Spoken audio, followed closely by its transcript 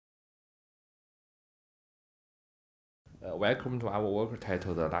Welcome to our work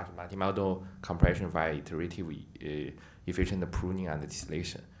titled Large Multimodal Compression via Iterative Efficient Pruning and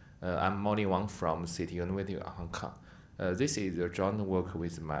Distillation. I'm Maolin Wang from City University of Hong Kong. This is a joint work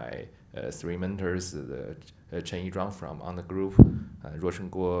with my three mentors, Chen Yizhuang from On the Group, Ruosheng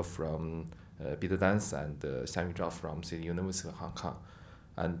Guo from Beat Dance, and Xiangyu Zhao from City University of Hong Kong.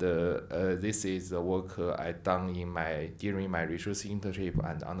 And this is the work I done during my research internship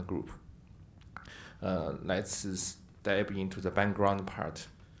and on the group. Let's step into the background part.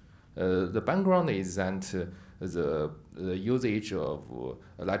 The background is that the usage of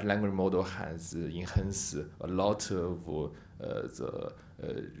a large language model has enhanced a lot of the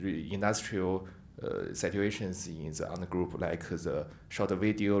industrial situations in the on the group, like the short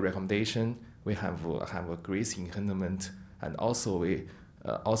video recommendation. We have a great enhancement, and also we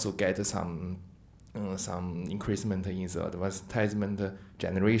also get some increasement in the advertisement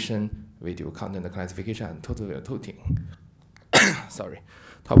generation, video content classification, and total voting. Sorry,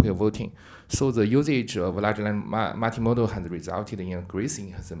 topic voting. So the usage of large language multimodal has resulted in a great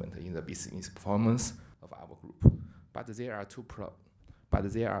enhancement in the business performance of our group. But there are two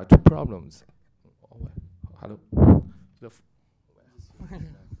problems. Oh, hello.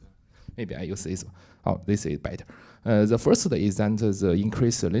 Maybe I use this. Oh, this is better. The first is that the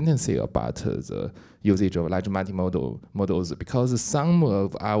increased latency about the usage of large multimodal models, because some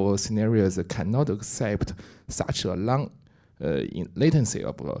of our scenarios cannot accept such a long latency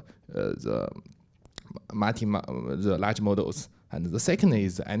of the large models. And the second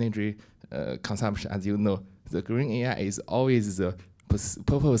is energy consumption. As you know, the green AI is always the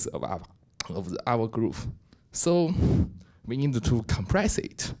purpose of our group. So we need to compress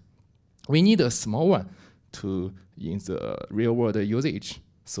it. We need a small one in the real world usage.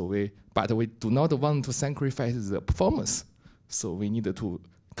 But we do not want to sacrifice the performance. So we need to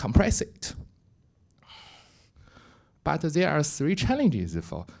compress it. But there are three challenges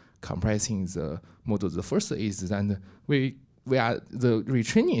for compressing the model. The first is that the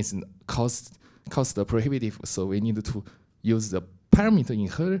retraining is cost prohibitive, so we need to use the parameter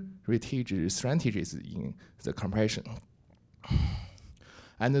inheritance strategies in the compression.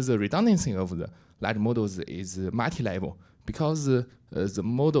 And the redundancy of the large models is multi-level, because the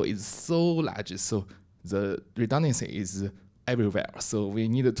model is so large, so the redundancy is everywhere. So we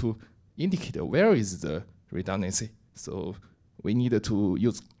need to indicate where is the redundancy. So we need to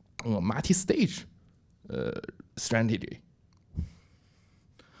use a multi-stage strategy.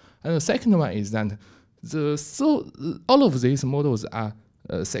 And the second one is that all of these models are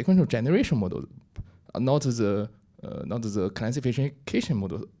sequential generation models, not the classification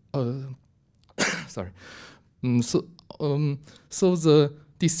model. Sorry. So the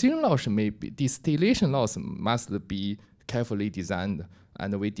distillation loss must be carefully designed,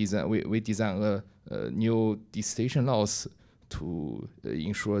 and we design a new distillation loss to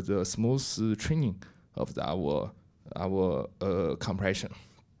ensure the smooth training of our compression.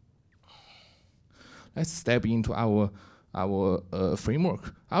 Let's step into our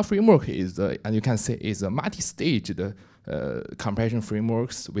framework. Our framework is, as you can see, is a multi-staged compression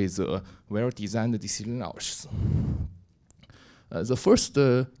frameworks with well-designed distillation loss.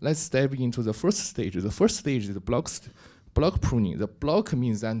 Let's step into the first stage. The first stage is the block pruning. The block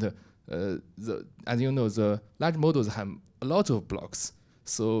means that as you know, the large models have a lot of blocks.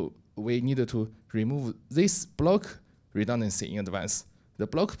 So we need to remove this block redundancy in advance. The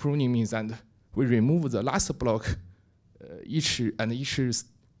block pruning means that we remove the last block each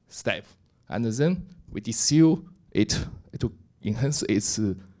step, and then we distill it to enhance its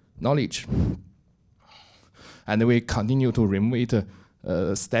knowledge. And we continue to remove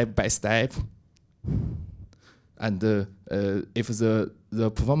it step by step. And if the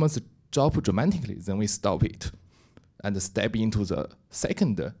performance drop dramatically, then we stop it and step into the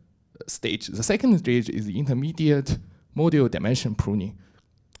second stage. The second stage is intermediate module dimension pruning,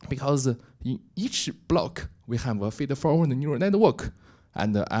 because in each block we have a feed-forward neural network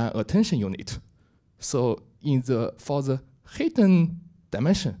and an attention unit. So for the hidden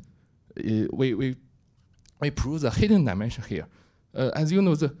dimension, we prove the hidden dimension here. As you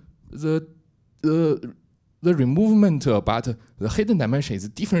know, the removement about the hidden dimension is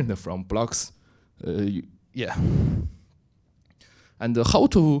different from blocks. Yeah. And how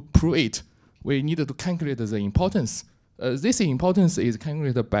to prove it? We need to calculate the importance. This importance is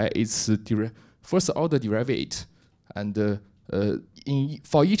calculated by its first order derivative, and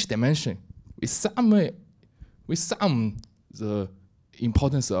for each dimension, we sum the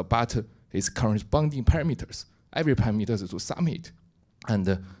importance about its corresponding parameters. Every parameter to sum it,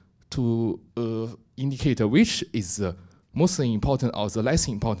 and to indicate which is the most important or the less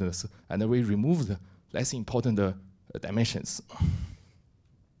important, and we remove the less important dimensions.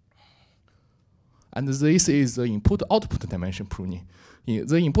 And this is the input-output dimension pruning. In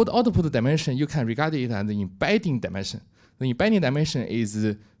the input-output dimension, you can regard it as the embedding dimension. The embedding dimension is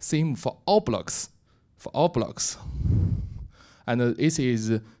the same for all blocks. And it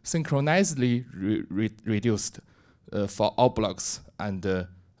is synchronously reduced for all blocks. And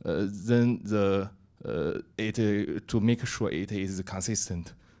then to make sure it is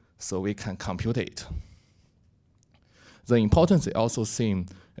consistent, so we can compute it. The importance is also same.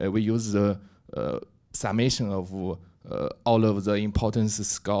 We use the summation of all of the importance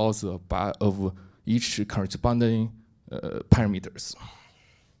scores of each corresponding parameters.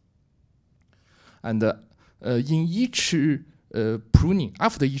 And in each pruning,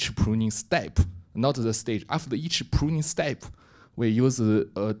 after each pruning step, not the stage, after each pruning step, we use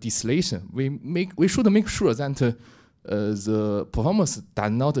distillation. We should make sure that the performance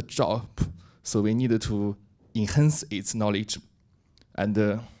does not drop, so we need to enhance its knowledge.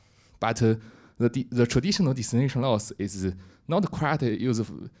 And but the traditional distillation loss is not quite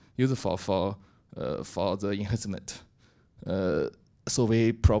useful for the enhancement. So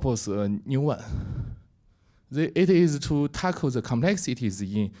we propose a new one. It is to tackle the complexities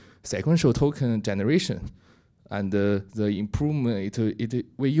in sequential token generation, and the improvement.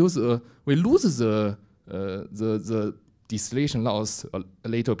 We lose the distillation loss a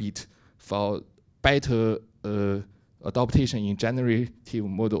little bit for better adaptation in generative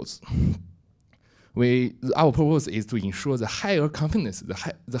models. Our purpose is to ensure the higher confidence,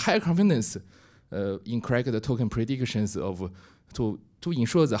 the higher confidence in correct token predictions to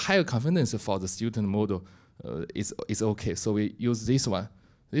ensure the higher confidence for the student model is okay. So we use this one.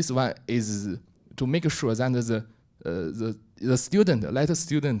 This one is to make sure that the student, let the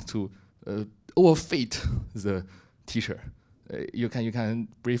student to overfit the teacher. You can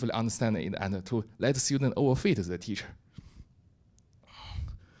briefly understand it, and to let the student overfit the teacher.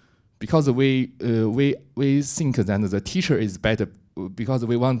 Because we think that the teacher is better, because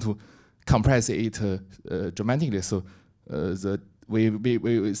we want to compress it dramatically. So we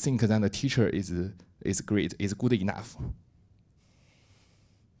think that the teacher is great, is good enough.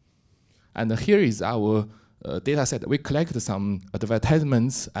 And here is our data set. We collect some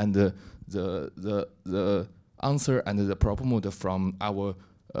advertisements and the answer and the proper mode from our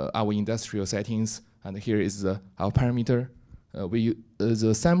industrial settings. And here is our parameter.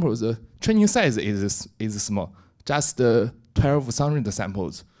 The sample, the training size is small, just 12,000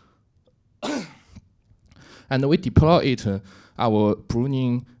 samples. And we deploy it, our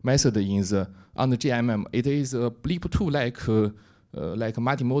pruning method on the GMM. It is a blip tool like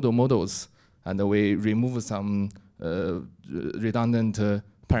multimodal models, and we remove some redundant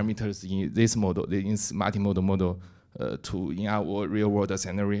parameters in this model, in this multimodal model, in our real-world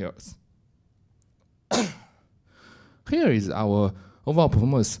scenarios. Here is our overall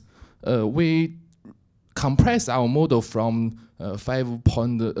performance. We compress our model from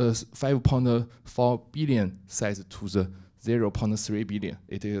 5.4 billion size to the 0.3 billion.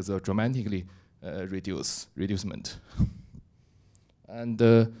 It is a dramatically reducement. And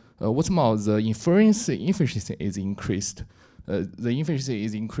what's more, the inference efficiency is increased. The efficiency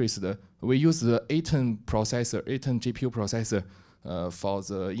is increased. We use the A10 processor, A10 GPU processor for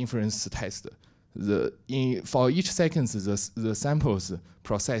the inference test. For each second, the samples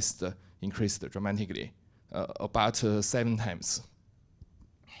processed increased dramatically, about 7 times.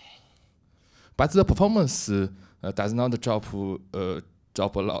 But the performance does not drop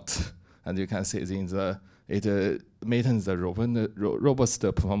a lot, and you can see it maintains the robust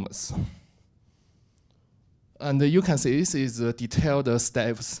performance. And you can see this is the detailed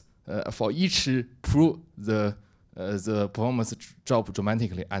steps for each proof. The performance drop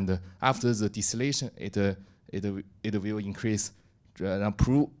dramatically, and after the distillation, it will increase.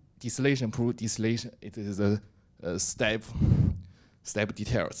 Proof distillation. It is a step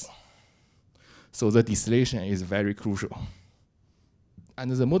details. So the distillation is very crucial. And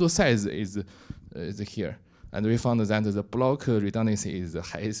the model size is here, and we found that the block redundancy is the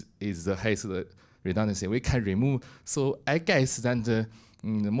highest redundancy we can remove. So I guess that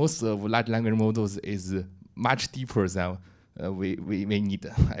most of large language models is much deeper than we need,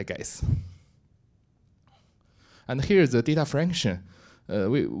 I guess. And here is the data fraction.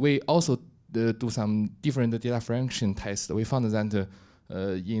 We also do some different data fraction tests. We found that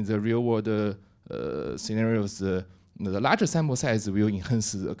in the real world scenarios, the larger sample size will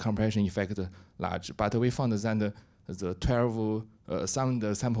enhance the compression effect large. But we found that the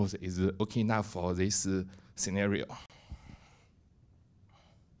 12,000 samples is okay enough for this scenario.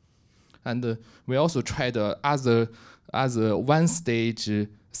 And we also tried other one stage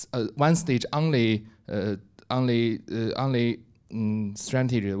only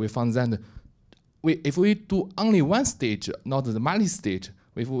strategy, we found that if we do only one stage, not the multi-stage,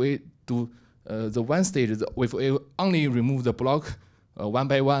 if we do the one stage, if we only remove the block one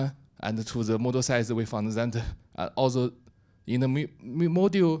by one, and to the model size, we found that also in the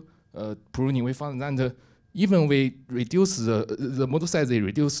module pruning, we found that even we reduce the model size is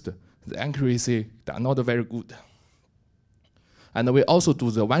reduced, the accuracy are not very good. And we also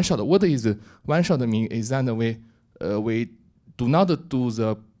do the one shot. What is one shot mean is that we do not do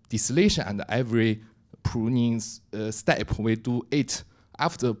the distillation and every pruning step. We do it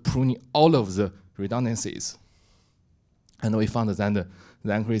after pruning all of the redundancies. And we found that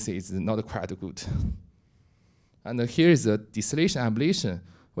the accuracy is not quite good. And here is the distillation ablation.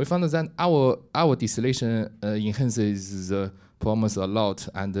 We found that our distillation enhances the performance a lot,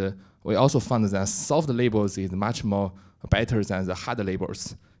 and we also found that soft labels is much more better than the hard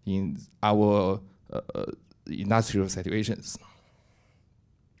labels in our industrial situations.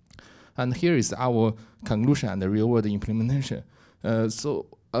 And here is our conclusion and the real-world implementation.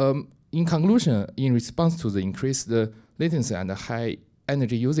 In conclusion, in response to the increased latency and high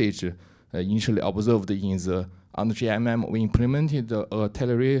energy usage initially observed in the on GMM, we implemented a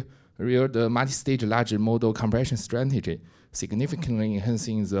tailored multi-stage large model compression strategy, significantly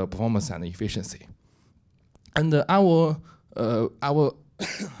enhancing the performance and efficiency. And our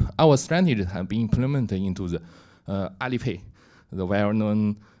strategy has been implemented into the Alipay, the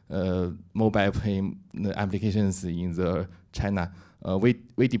well-known mobile pay applications in the China.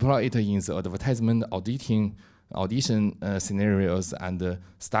 We deploy it in the advertisement audition scenarios, and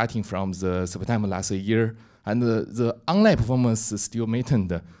starting from the September last year, and the online performance is still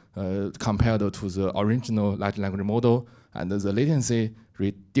maintained compared to the original large language model, and the latency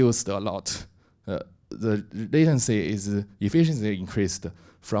reduced a lot. The latency efficiency increased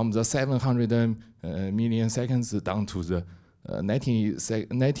from the 700 million seconds down to the 19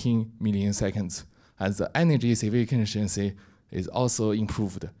 milliseconds, and the energy efficiency is also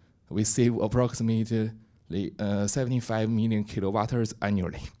improved. We save approximately 75 million kilowatts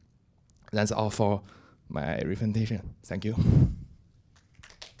annually. That's all for my presentation. Thank you.